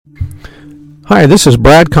Hi, this is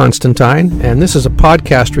Brad Constantine, and this is a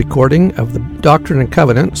podcast recording of the Doctrine and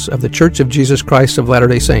Covenants of the Church of Jesus Christ of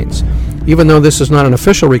Latter-day Saints. Even though this is not an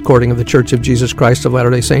official recording of the Church of Jesus Christ of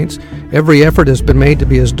Latter-day Saints, every effort has been made to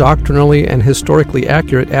be as doctrinally and historically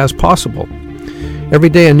accurate as possible. Every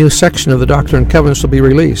day a new section of the Doctrine and Covenants will be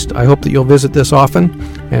released. I hope that you'll visit this often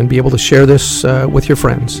and be able to share this with your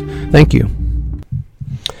friends. Thank you.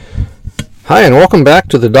 Hi, and welcome back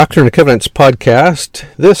to the Doctrine and Covenants podcast.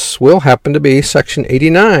 This will happen to be section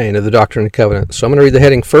 89 of the Doctrine and Covenants. So I'm going to read the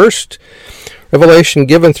heading first. Revelation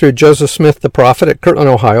given through Joseph Smith the prophet at Kirtland,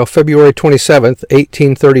 Ohio, February 27th,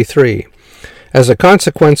 1833. As a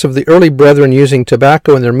consequence of the early brethren using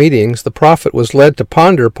tobacco in their meetings, the prophet was led to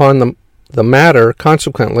ponder upon the matter.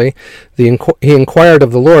 Consequently, he inquired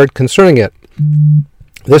of the Lord concerning it.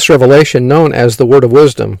 This revelation, known as the Word of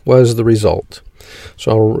Wisdom, was the result.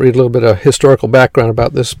 So I'll read a little bit of historical background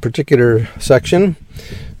about this particular section,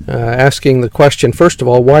 asking the question, first of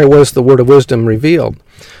all, why was the Word of Wisdom revealed?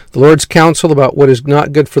 The Lord's counsel about what is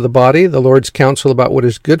not good for the body, the Lord's counsel about what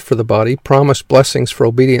is good for the body, promised blessings for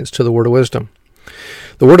obedience to the Word of Wisdom.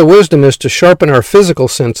 The Word of Wisdom is to sharpen our physical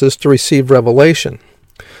senses to receive revelation.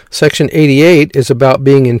 Section 88 is about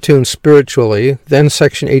being in tune spiritually. Then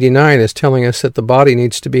Section 89 is telling us that the body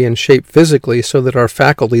needs to be in shape physically so that our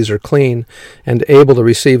faculties are clean and able to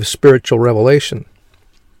receive spiritual revelation.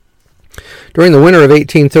 During the winter of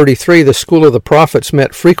 1833, the School of the Prophets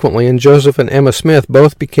met frequently, and Joseph and Emma Smith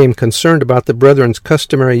both became concerned about the brethren's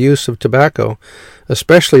customary use of tobacco,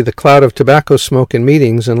 especially the cloud of tobacco smoke in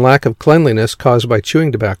meetings and lack of cleanliness caused by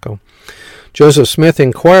chewing tobacco. Joseph Smith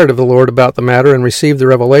inquired of the Lord about the matter and received the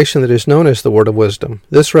revelation that is known as the Word of Wisdom.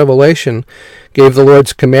 This revelation gave the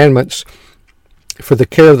Lord's commandments for the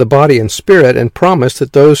care of the body and spirit and promised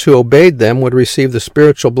that those who obeyed them would receive the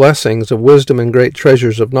spiritual blessings of wisdom and great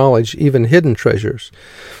treasures of knowledge, even hidden treasures.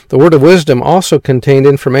 The Word of Wisdom also contained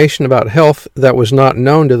information about health that was not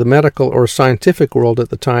known to the medical or scientific world at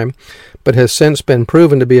the time, but has since been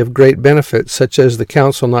proven to be of great benefit, such as the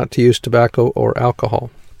counsel not to use tobacco or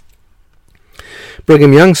alcohol.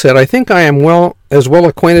 Brigham Young said, I think I am as well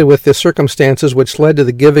acquainted with the circumstances which led to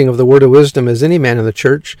the giving of the Word of Wisdom as any man in the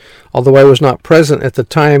church, although I was not present at the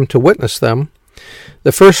time to witness them.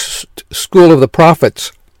 The first School of the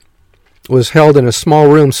Prophets was held in a small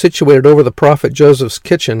room situated over the prophet Joseph's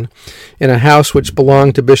kitchen in a house which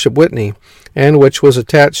belonged to Bishop Whitney, and which was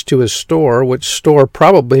attached to his store, which store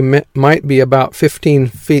probably might be about 15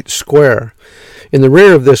 feet square. In the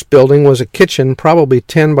rear of this building was a kitchen, probably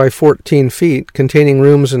 10 by 14 feet, containing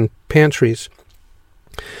rooms and pantries.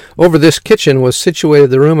 Over this kitchen was situated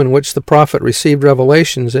the room in which the prophet received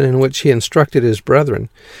revelations and in which he instructed his brethren.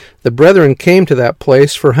 The brethren came to that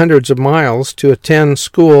place for hundreds of miles to attend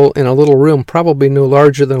school in a little room probably no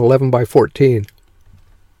larger than 11 by 14.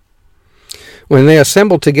 When they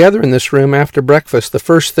assembled together in this room after breakfast, the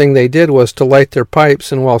first thing they did was to light their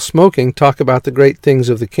pipes and while smoking talk about the great things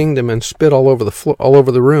of the kingdom and spit all over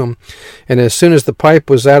the room. And as soon as the pipe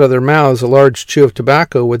was out of their mouths, a large chew of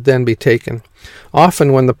tobacco would then be taken.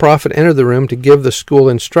 Often when the prophet entered the room to give the school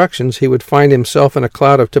instructions, he would find himself in a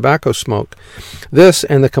cloud of tobacco smoke. This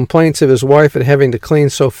and the complaints of his wife at having to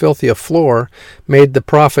clean so filthy a floor made the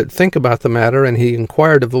prophet think about the matter, and he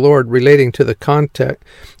inquired of the Lord relating to the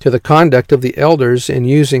conduct of the elders in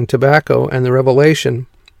using tobacco, and the revelation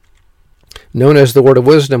known as the Word of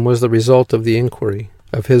Wisdom was the result of his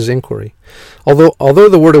inquiry. Although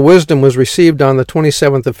the Word of Wisdom was received on the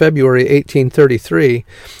 27th of February, 1833,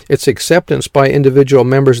 its acceptance by individual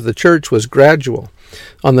members of the church was gradual.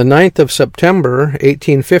 On the 9th of September,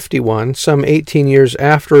 1851, some 18 years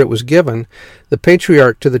after it was given, the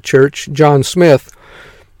patriarch to the church, John Smith,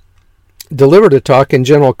 delivered a talk in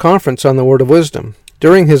General Conference on the Word of Wisdom.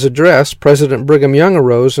 During his address, President Brigham Young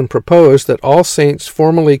arose and proposed that all saints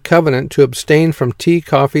formally covenant to abstain from tea,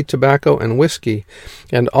 coffee, tobacco, and whiskey,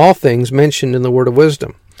 and all things mentioned in the Word of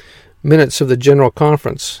Wisdom. Minutes of the General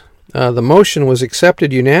Conference. The motion was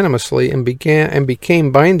accepted unanimously and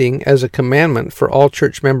became binding as a commandment for all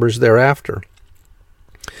church members thereafter.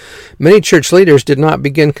 Many church leaders did not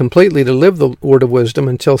begin completely to live the Word of Wisdom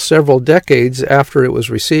until several decades after it was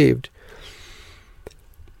received.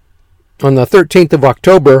 On the 13th of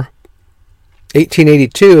October,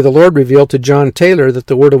 1882, the Lord revealed to John Taylor that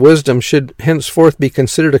the word of wisdom should henceforth be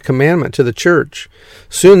considered a commandment to the church.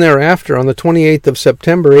 Soon thereafter, on the 28th of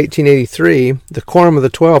September, 1883, the Quorum of the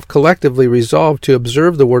 12 collectively resolved to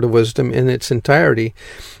observe the word of wisdom in its entirety,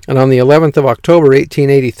 and on the 11th of October,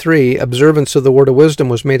 1883, observance of the word of wisdom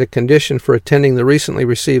was made a condition for attending the recently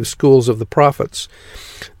received schools of the prophets.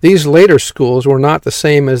 These later schools were not the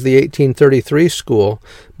same as the 1833 school,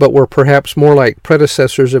 but were perhaps more like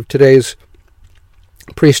predecessors of today's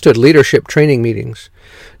priesthood leadership training meetings.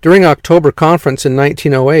 During October conference in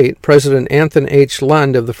 1908, President Anthony H.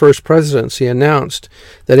 Lund of the First Presidency announced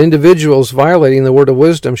that individuals violating the word of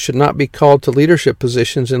wisdom should not be called to leadership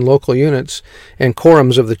positions in local units and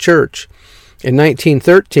quorums of the church. In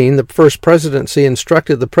 1913, the First Presidency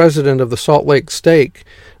instructed the president of the Salt Lake Stake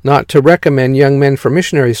not to recommend young men for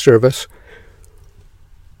missionary service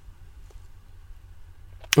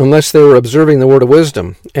unless they were observing the word of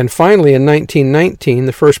wisdom. And finally, in 1919,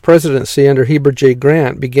 the First Presidency under Heber J.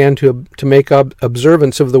 Grant began to make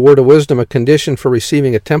observance of the word of wisdom a condition for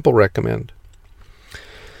receiving a temple recommend.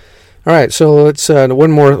 All right, so let's one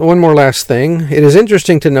more last thing. It is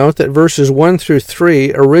interesting to note that verses 1 through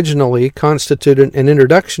 3 originally constituted an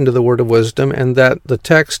introduction to the word of wisdom, and that the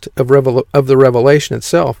text of the Revelation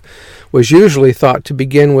itself was usually thought to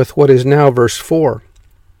begin with what is now verse 4.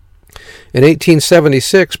 In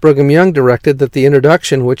 1876, Brigham Young directed that the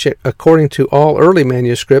introduction, which according to all early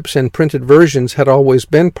manuscripts and printed versions had always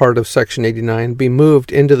been part of section 89, be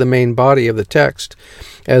moved into the main body of the text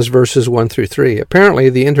as verses 1 through 3. Apparently,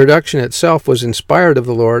 the introduction itself was inspired of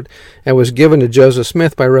the Lord and was given to Joseph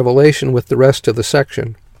Smith by revelation with the rest of the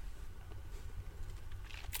section.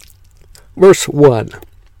 Verse 1.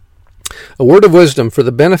 A word of wisdom for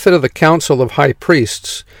the benefit of the council of high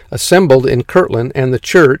priests assembled in Kirtland and the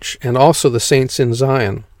church, and also the saints in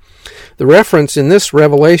Zion. The reference in this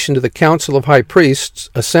revelation to the council of high priests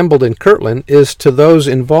assembled in Kirtland is to those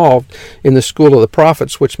involved in the school of the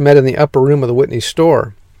prophets, which met in the upper room of the Whitney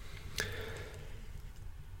store.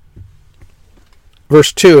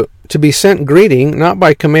 Verse 2. To be sent greeting, not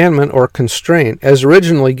by commandment or constraint. As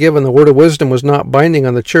originally given, the word of wisdom was not binding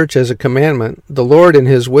on the church as a commandment. The Lord, in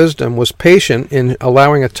his wisdom, was patient in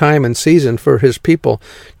allowing a time and season for his people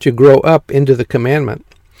to grow up into the commandment.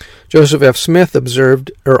 Joseph F. Smith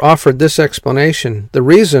offered this explanation. The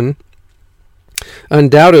reason,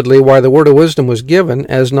 undoubtedly, why the word of wisdom was given,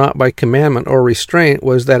 as not by commandment or restraint,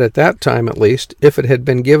 was that at that time, at least, if it had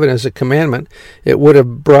been given as a commandment, it would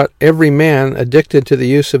have brought every man addicted to the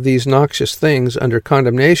use of these noxious things under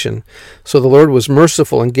condemnation. So the Lord was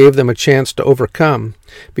merciful and gave them a chance to overcome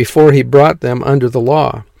before he brought them under the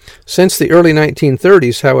law. Since the early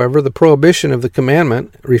 1930s, however, the prohibition of the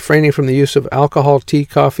commandment, refraining from the use of alcohol, tea,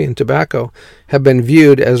 coffee, and tobacco, have been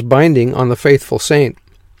viewed as binding on the faithful saint.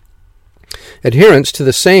 Adherence to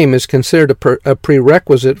the same is considered a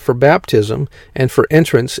prerequisite for baptism and for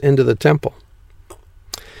entrance into the temple.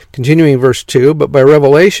 Continuing verse 2, but by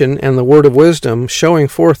revelation and the word of wisdom, showing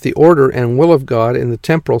forth the order and will of God in the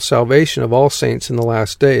temporal salvation of all saints in the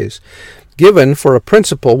last days, given for a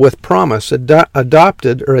principle with promise,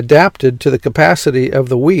 adopted or adapted to the capacity of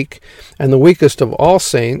the weak and the weakest of all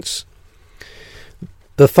saints.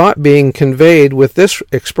 The thought being conveyed with this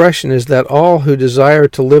expression is that all who desire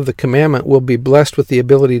to live the commandment will be blessed with the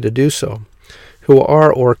ability to do so, who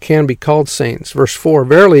are or can be called saints. Verse 4,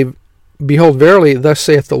 Behold, verily, thus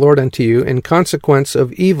saith the Lord unto you, in consequence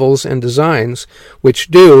of evils and designs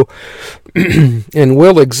which do and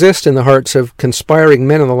will exist in the hearts of conspiring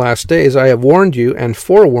men in the last days, I have warned you and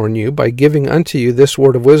forewarned you by giving unto you this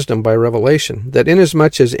word of wisdom by revelation, that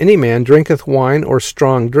inasmuch as any man drinketh wine or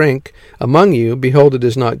strong drink among you, behold, it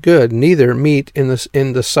is not good, neither meat in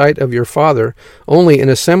the sight of your Father, only in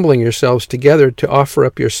assembling yourselves together to offer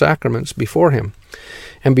up your sacraments before him.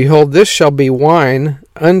 And behold, this shall be wine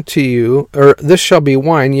unto you, or this shall be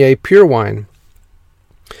wine, yea, pure wine,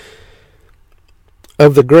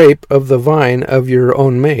 of the grape of the vine of your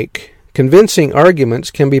own make. Convincing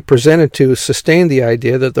arguments can be presented to sustain the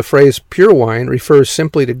idea that the phrase pure wine refers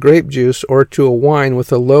simply to grape juice or to a wine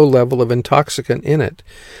with a low level of intoxicant in it.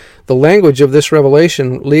 The language of this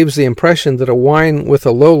revelation leaves the impression that a wine with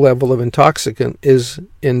a low level of intoxicant is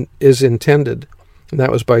intended. And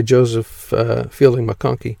that was by Joseph Fielding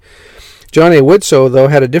McConkie. John A. Widtsoe, though,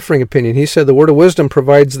 had a differing opinion. He said the word of wisdom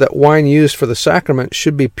provides that wine used for the sacrament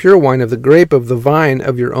should be pure wine of the grape of the vine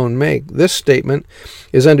of your own make. This statement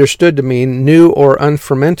is understood to mean new or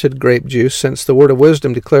unfermented grape juice, since the word of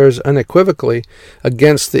wisdom declares unequivocally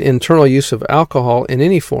against the internal use of alcohol in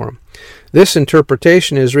any form. This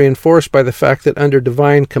interpretation is reinforced by the fact that under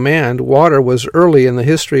divine command, water was early in the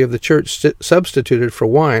history of the church substituted for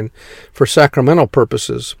wine for sacramental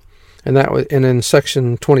purposes. And in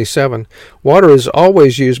section 27, water is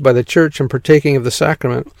always used by the church in partaking of the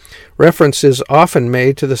sacrament. Reference is often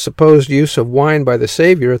made to the supposed use of wine by the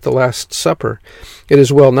Savior at the Last Supper. It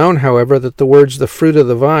is well known, however, that the words "the fruit of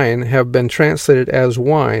the vine" have been translated as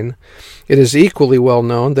wine. It is equally well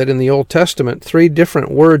known that in the Old Testament 3 different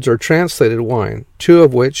words are translated wine, 2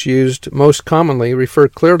 of which, used most commonly, refer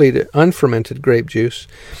clearly to unfermented grape juice.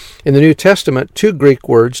 In the New Testament, 2 Greek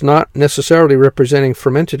words, not necessarily representing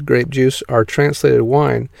fermented grape juice, are translated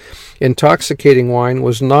wine. Intoxicating wine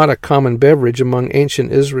was not a common beverage among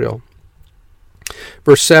ancient Israel.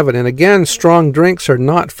 Verse 7, "And again, strong drinks are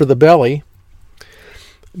not for the belly,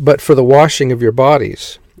 but for the washing of your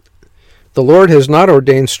bodies. The Lord has not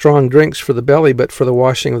ordained strong drinks for the belly, but for the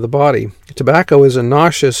washing of the body. Tobacco is a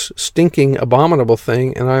nauseous, stinking, abominable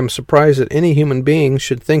thing, and I am surprised that any human being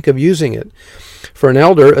should think of using it. For an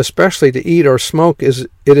elder, especially to eat or smoke, it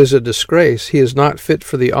is a disgrace. He is not fit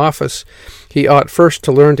for the office. He ought first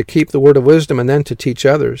to learn to keep the word of wisdom and then to teach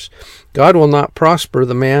others. God will not prosper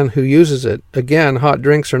the man who uses it. Again, hot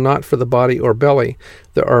drinks are not for the body or belly.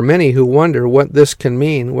 There are many who wonder what this can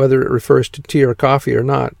mean, whether it refers to tea or coffee or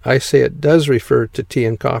not. I say it does refer to tea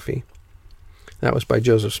and coffee." That was by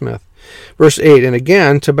Joseph Smith. Verse 8, "And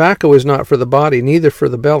again, tobacco is not for the body, neither for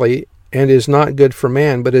the belly, and is not good for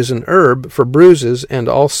man, but is an herb for bruises and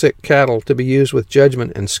all sick cattle, to be used with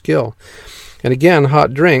judgment and skill. And again,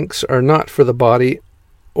 hot drinks are not for the body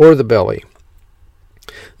or the belly."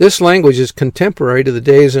 This language is contemporary to the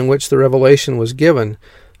days in which the revelation was given.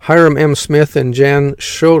 Hiram M. Smith and Jan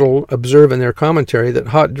Schodel observe in their commentary that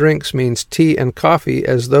hot drinks means tea and coffee,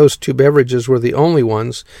 as those 2 beverages were the only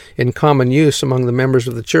ones in common use among the members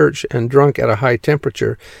of the church and drunk at a high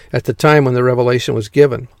temperature at the time when the revelation was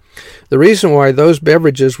given. The reason why those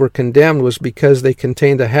beverages were condemned was because they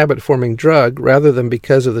contained a habit-forming drug rather than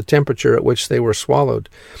because of the temperature at which they were swallowed.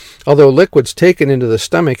 Although liquids taken into the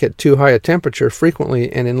stomach at too high a temperature,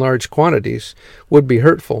 frequently and in large quantities, would be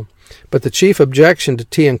hurtful. But the chief objection to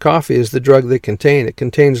tea and coffee is the drug they contain.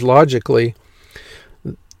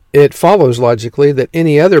 It follows logically that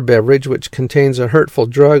any other beverage which contains a hurtful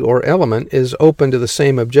drug or element is open to the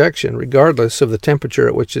same objection, regardless of the temperature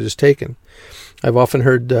at which it is taken. I've often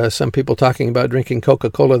heard some people talking about drinking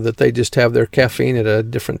Coca-Cola, that they just have their caffeine at a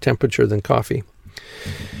different temperature than coffee.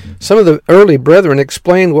 Some of the early brethren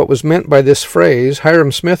explained what was meant by this phrase.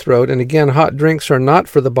 Hiram Smith wrote, "And again, hot drinks are not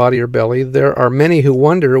for the body or belly. There are many who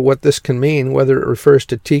wonder what this can mean, whether it refers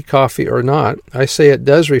to tea, coffee, or not. I say it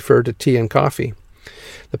does refer to tea and coffee."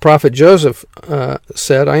 The prophet Joseph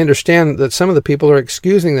said, "I understand that some of the people are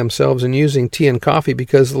excusing themselves in using tea and coffee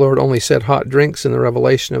because the Lord only said hot drinks in the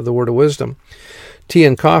revelation of the word of wisdom. Tea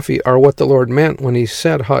and coffee are what the Lord meant when he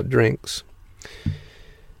said hot drinks."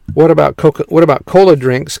 What about cola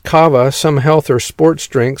drinks, kava, some health or sports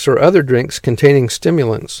drinks, or other drinks containing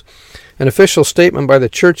stimulants? An official statement by the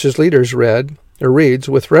church's leaders reads,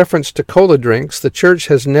 "With reference to cola drinks, the church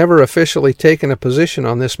has never officially taken a position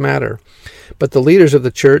on this matter. But the leaders of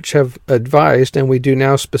the church have advised, and we do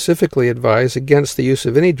now specifically advise, against the use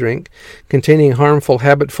of any drink containing harmful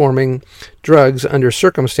habit-forming drugs under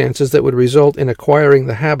circumstances that would result in acquiring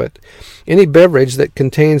the habit. Any beverage that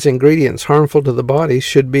contains ingredients harmful to the body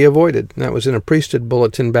should be avoided." And that was in a priesthood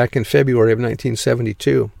bulletin back in February of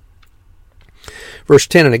 1972. Verse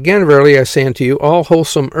 10, "And again, verily I say unto you, all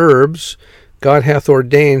wholesome herbs God hath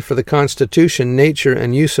ordained for the constitution, nature,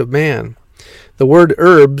 and use of man." The word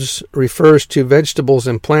herbs refers to vegetables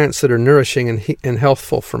and plants that are nourishing and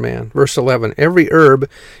healthful for man. Verse 11, "Every herb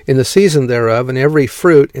in the season thereof, and every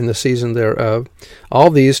fruit in the season thereof, all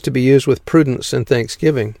these to be used with prudence and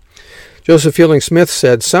thanksgiving." Joseph Fielding Smith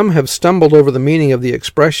said, "Some have stumbled over the meaning of the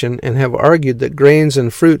expression and have argued that grains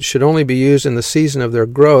and fruits should only be used in the season of their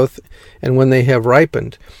growth and when they have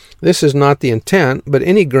ripened. This is not the intent, but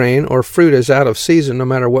any grain or fruit is out of season, no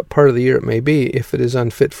matter what part of the year it may be, if it is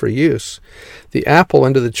unfit for use. The apple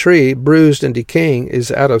under the tree, bruised and decaying,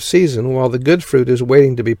 is out of season, while the good fruit is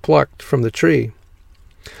waiting to be plucked from the tree."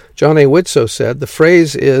 John A. Widtsoe said, "The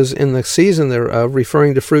phrase is in the season thereof,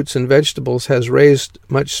 referring to fruits and vegetables, has raised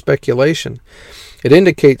much speculation. It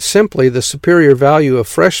indicates simply the superior value of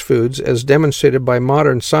fresh foods as demonstrated by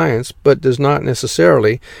modern science, but does not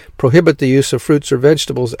necessarily prohibit the use of fruits or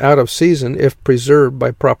vegetables out of season if preserved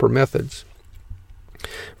by proper methods."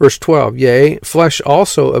 Verse 12, "Yea, flesh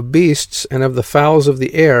also of beasts and of the fowls of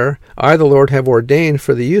the air, I the Lord have ordained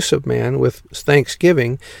for the use of man with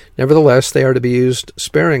thanksgiving, nevertheless they are to be used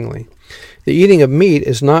sparingly." The eating of meat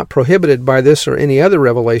is not prohibited by this or any other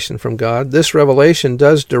revelation from God. This revelation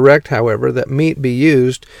does direct, however, that meat be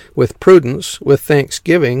used with prudence, with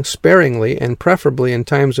thanksgiving, sparingly, and preferably in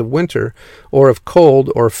times of winter, or of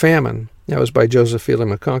cold or famine. That was by Joseph Fielding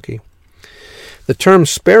McConkie. The term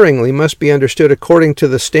sparingly must be understood according to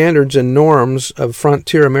the standards and norms of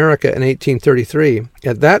frontier America in 1833.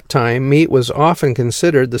 At that time, meat was often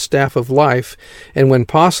considered the staff of life, and when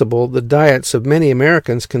possible, the diets of many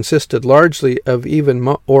Americans consisted largely of even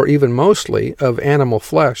mostly of animal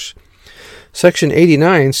flesh. Section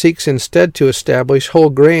 89 seeks instead to establish whole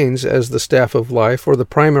grains as the staff of life or the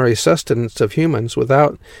primary sustenance of humans,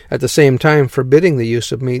 without at the same time forbidding the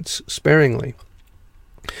use of meats sparingly.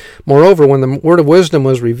 Moreover, when the word of wisdom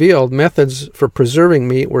was revealed, methods for preserving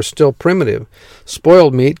meat were still primitive.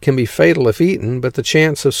 Spoiled meat can be fatal if eaten, but the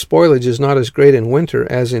chance of spoilage is not as great in winter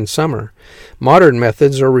as in summer. Modern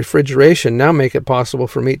methods or refrigeration now make it possible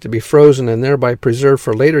for meat to be frozen and thereby preserved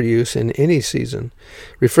for later use in any season.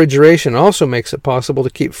 Refrigeration also makes it possible to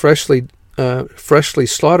keep freshly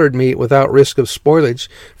slaughtered meat without risk of spoilage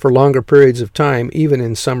for longer periods of time, even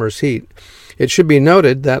in summer's heat. It should be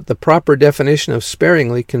noted that the proper definition of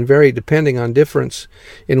sparingly can vary depending on difference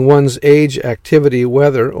in one's age, activity,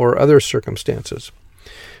 weather, or other circumstances.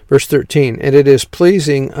 Verse 13, "And it is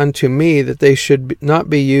pleasing unto me that they should not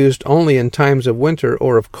be used only in times of winter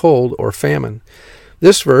or of cold or famine."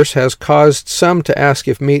 This verse has caused some to ask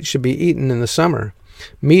if meat should be eaten in the summer.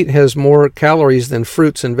 Meat has more calories than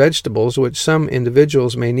fruits and vegetables, which some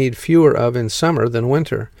individuals may need fewer of in summer than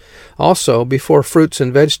winter. Also, before fruits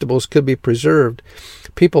and vegetables could be preserved,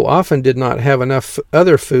 people often did not have enough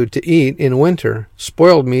other food to eat in winter.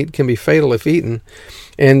 Spoiled meat can be fatal if eaten,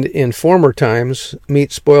 and in former times,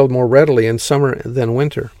 meat spoiled more readily in summer than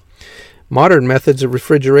winter. Modern methods of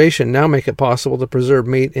refrigeration now make it possible to preserve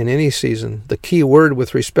meat in any season. The key word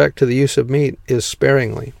with respect to the use of meat is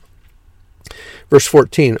sparingly. Verse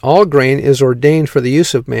 14, "All grain is ordained for the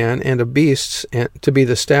use of man and of beasts to be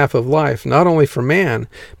the staff of life, not only for man,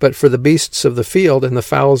 but for the beasts of the field and the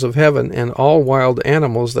fowls of heaven and all wild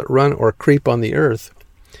animals that run or creep on the earth."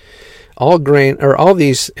 All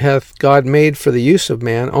these hath God made for the use of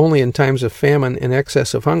man only in times of famine and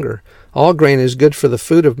excess of hunger. All grain is good for the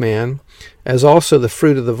food of man, as also the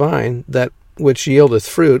fruit of the vine, that which yieldeth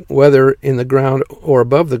fruit, whether in the ground or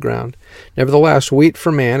above the ground. Nevertheless, wheat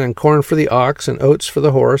for man, and corn for the ox, and oats for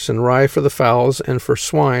the horse, and rye for the fowls, and for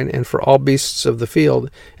swine, and for all beasts of the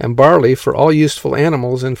field, and barley for all useful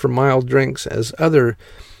animals, and for mild drinks,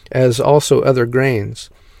 as also other grains.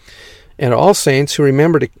 And all saints who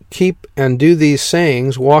remember to keep and do these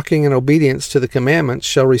sayings, walking in obedience to the commandments,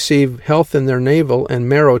 shall receive health in their navel and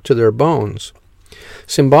marrow to their bones.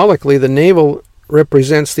 Symbolically, the navel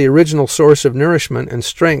represents the original source of nourishment and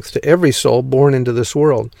strength to every soul born into this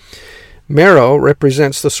world. Marrow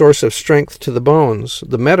represents the source of strength to the bones.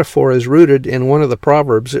 The metaphor is rooted in one of the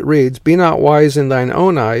Proverbs. It reads, "Be not wise in thine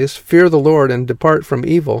own eyes, fear the Lord, and depart from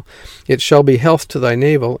evil. It shall be health to thy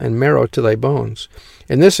navel, and marrow to thy bones."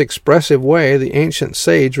 In this expressive way, the ancient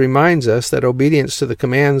sage reminds us that obedience to the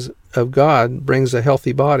commands of God brings a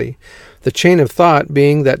healthy body. The chain of thought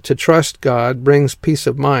being that to trust God brings peace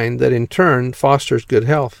of mind, that in turn fosters good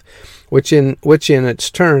health, which in its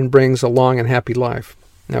turn brings a long and happy life.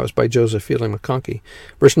 That was by Joseph Fielding McConkie.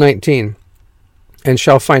 Verse 19, "And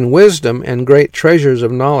shall find wisdom and great treasures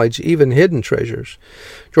of knowledge, even hidden treasures."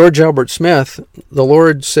 George Albert Smith, the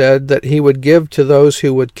Lord said that he would give to those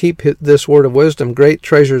who would keep this word of wisdom great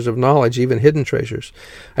treasures of knowledge, even hidden treasures.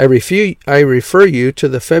 I refer you to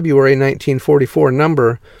the February 1944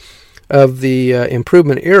 number of the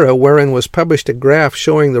Improvement Era, wherein was published a graph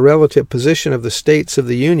showing the relative position of the states of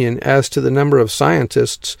the Union as to the number of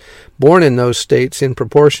scientists born in those states in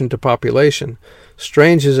proportion to population.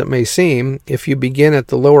 Strange as it may seem, if you begin at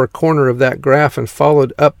the lower corner of that graph and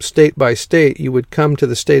followed up state by state, you would come to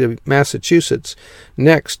the state of Massachusetts,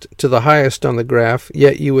 next to the highest on the graph,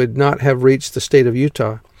 yet you would not have reached the state of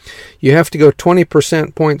Utah. You have to go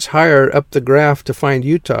 20% points higher up the graph to find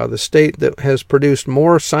Utah, the state that has produced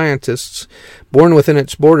more scientists born within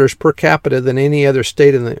its borders per capita than any other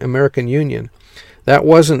state in the American Union. That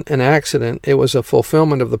wasn't an accident. It was a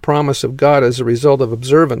fulfillment of the promise of God as a result of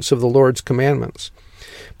observance of the Lord's commandments.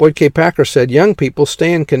 Boyd K. Packer said, "Young people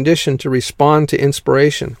stay in condition to respond to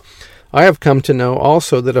inspiration. I have come to know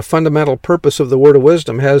also that a fundamental purpose of the word of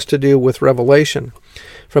wisdom has to do with revelation.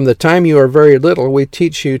 From the time you are very little, we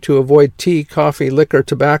teach you to avoid tea, coffee, liquor,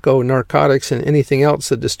 tobacco, narcotics, and anything else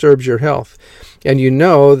that disturbs your health. And you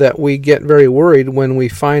know that we get very worried when we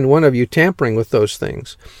find one of you tampering with those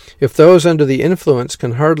things. If those under the influence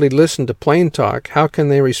can hardly listen to plain talk, how can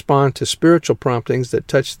they respond to spiritual promptings that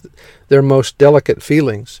touch their most delicate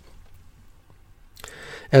feelings?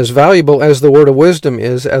 As valuable as the word of wisdom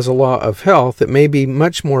is as a law of health, it may be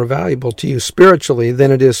much more valuable to you spiritually than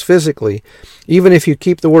it is physically. Even if you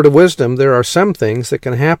keep the word of wisdom, there are some things that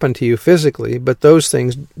can happen to you physically, but those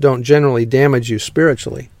things don't generally damage you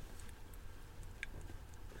spiritually.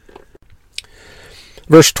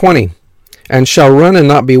 Verse 20, and shall run and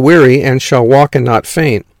not be weary, and shall walk and not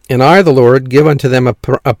faint. And I, the Lord, give unto them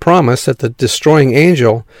a promise that the destroying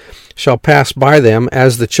angel shall pass by them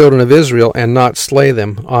as the children of Israel, and not slay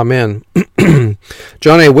them. Amen.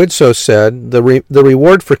 John A. Widtsoe said, the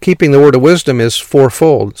reward for keeping the word of wisdom is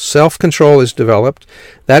fourfold. Self-control is developed.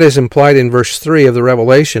 That is implied in verse 3 of the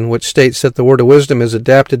Revelation, which states that the word of wisdom is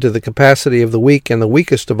adapted to the capacity of the weak and the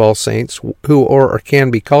weakest of all saints, who or can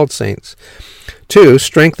be called saints. 2.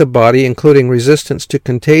 Strength of body, including resistance to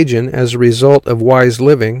contagion as a result of wise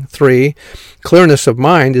living. 3. Clearness of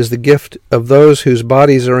mind is the gift of those whose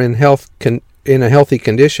bodies are in a healthy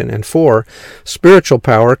condition. And 4. Spiritual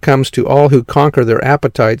power comes to all who conquer their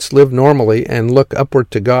appetites, live normally, and look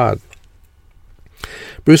upward to God.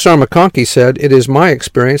 Bruce R. McConkie said, it is my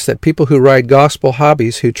experience that people who ride gospel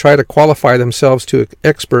hobbies, who try to qualify themselves to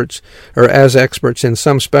experts or as experts in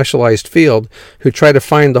some specialized field, who try to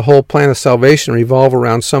find the whole plan of salvation revolve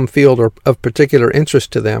around some field or of particular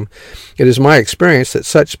interest to them, it is my experience that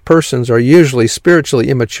such persons are usually spiritually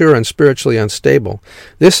immature and spiritually unstable.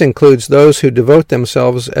 This includes those who devote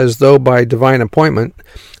themselves as though by divine appointment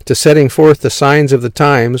to setting forth the signs of the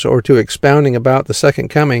times, or to expounding about the second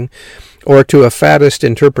coming, or to a faddist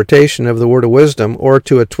interpretation of the word of wisdom, or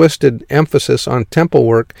to a twisted emphasis on temple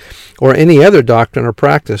work, or any other doctrine or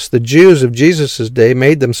practice. The Jews of Jesus' day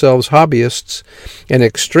made themselves hobbyists and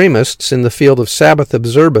extremists in the field of Sabbath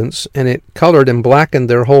observance, and it colored and blackened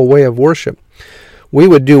their whole way of worship. We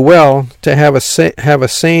would do well to have a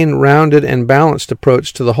sane, rounded, and balanced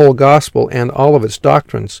approach to the whole gospel and all of its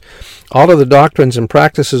doctrines. All of the doctrines and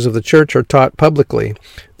practices of the church are taught publicly.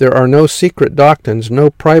 There are no secret doctrines, no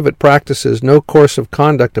private practices, no course of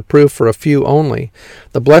conduct approved for a few only.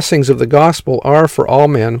 The blessings of the gospel are for all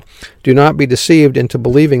men. Do not be deceived into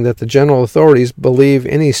believing that the general authorities believe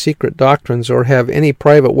any secret doctrines or have any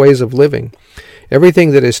private ways of living.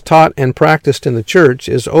 Everything that is taught and practiced in the church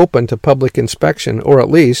is open to public inspection, or at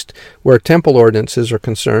least, where temple ordinances are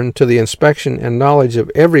concerned, to the inspection and knowledge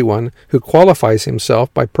of everyone who qualifies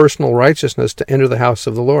himself by personal righteousness to enter the house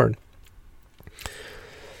of the Lord.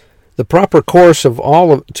 The proper course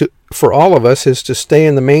for all of us is to stay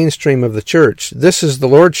in the mainstream of the church. This is the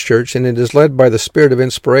Lord's church, and it is led by the Spirit of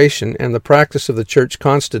inspiration, and the practice of the church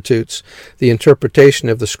constitutes the interpretation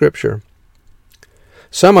of the Scripture.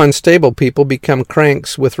 Some unstable people become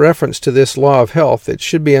cranks with reference to this law of health. It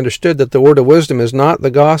should be understood that the word of wisdom is not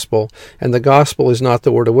the gospel, and the gospel is not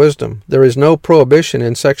the word of wisdom. There is no prohibition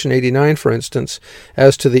in section 89, for instance,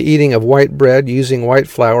 as to the eating of white bread, using white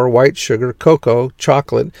flour, white sugar, cocoa,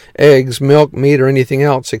 chocolate, eggs, milk, meat, or anything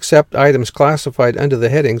else, except items classified under the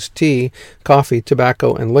headings tea, coffee,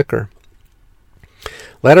 tobacco, and liquor.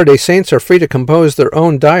 Latter-day Saints are free to compose their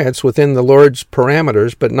own diets within the Lord's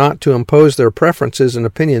parameters, but not to impose their preferences and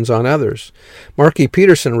opinions on others. Mark E.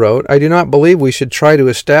 Peterson wrote, I do not believe we should try to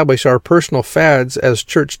establish our personal fads as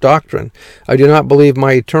church doctrine. I do not believe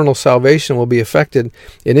my eternal salvation will be affected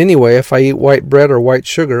in any way if I eat white bread or white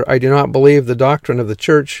sugar. I do not believe the doctrines of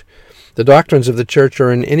the church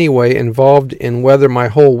are in any way involved in whether my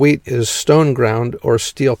whole wheat is stone ground or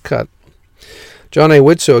steel cut. John A.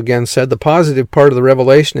 Widtsoe again said, the positive part of the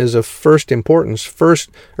revelation is of first importance.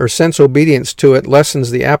 Sense obedience to it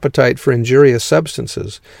lessens the appetite for injurious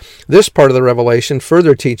substances. This part of the revelation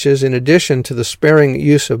further teaches, in addition to the sparing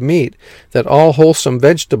use of meat, that all wholesome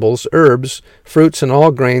vegetables, herbs, fruits, and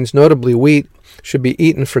all grains, notably wheat, should be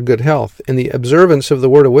eaten for good health. In the observance of the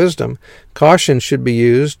word of wisdom, caution should be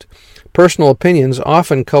used. Personal opinions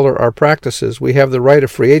often color our practices. We have the right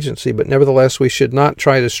of free agency, but nevertheless we should not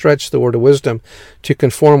try to stretch the word of wisdom to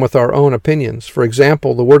conform with our own opinions. For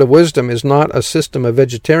example, the word of wisdom is not a system of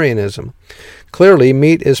vegetarianism. Clearly,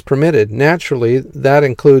 meat is permitted. Naturally, that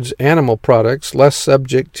includes animal products, less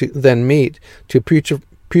subject than meat to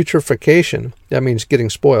putrefaction, that means getting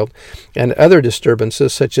spoiled, and other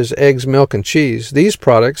disturbances such as eggs, milk, and cheese. These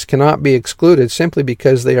products cannot be excluded simply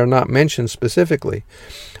because they are not mentioned specifically.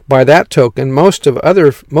 By that token, most of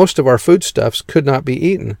our foodstuffs could not be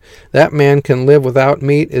eaten. That man can live without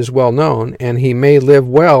meat is well known, and he may live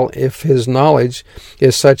well if his knowledge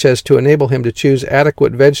is such as to enable him to choose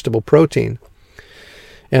adequate vegetable protein.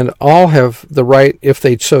 And all have the right, if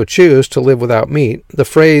they so choose, to live without meat. The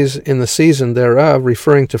phrase "in the season thereof,"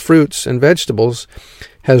 referring to fruits and vegetables,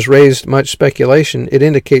 has raised much speculation. It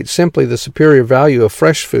indicates simply the superior value of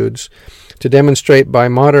fresh foods as demonstrated by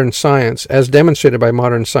modern science,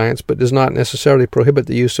 but does not necessarily prohibit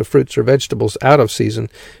the use of fruits or vegetables out of season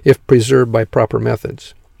if preserved by proper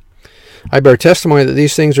methods. I bear testimony that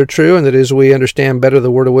these things are true, and that as we understand better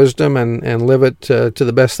the word of wisdom and live it to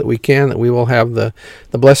the best that we can, that we will have the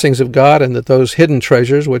blessings of God, and that those hidden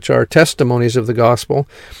treasures, which are testimonies of the gospel,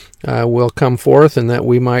 will come forth, and that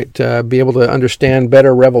we might be able to understand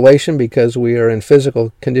better revelation because we are in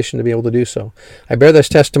physical condition to be able to do so. I bear this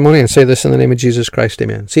testimony and say this in the name of Jesus Christ.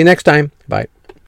 Amen. See you next time. Bye.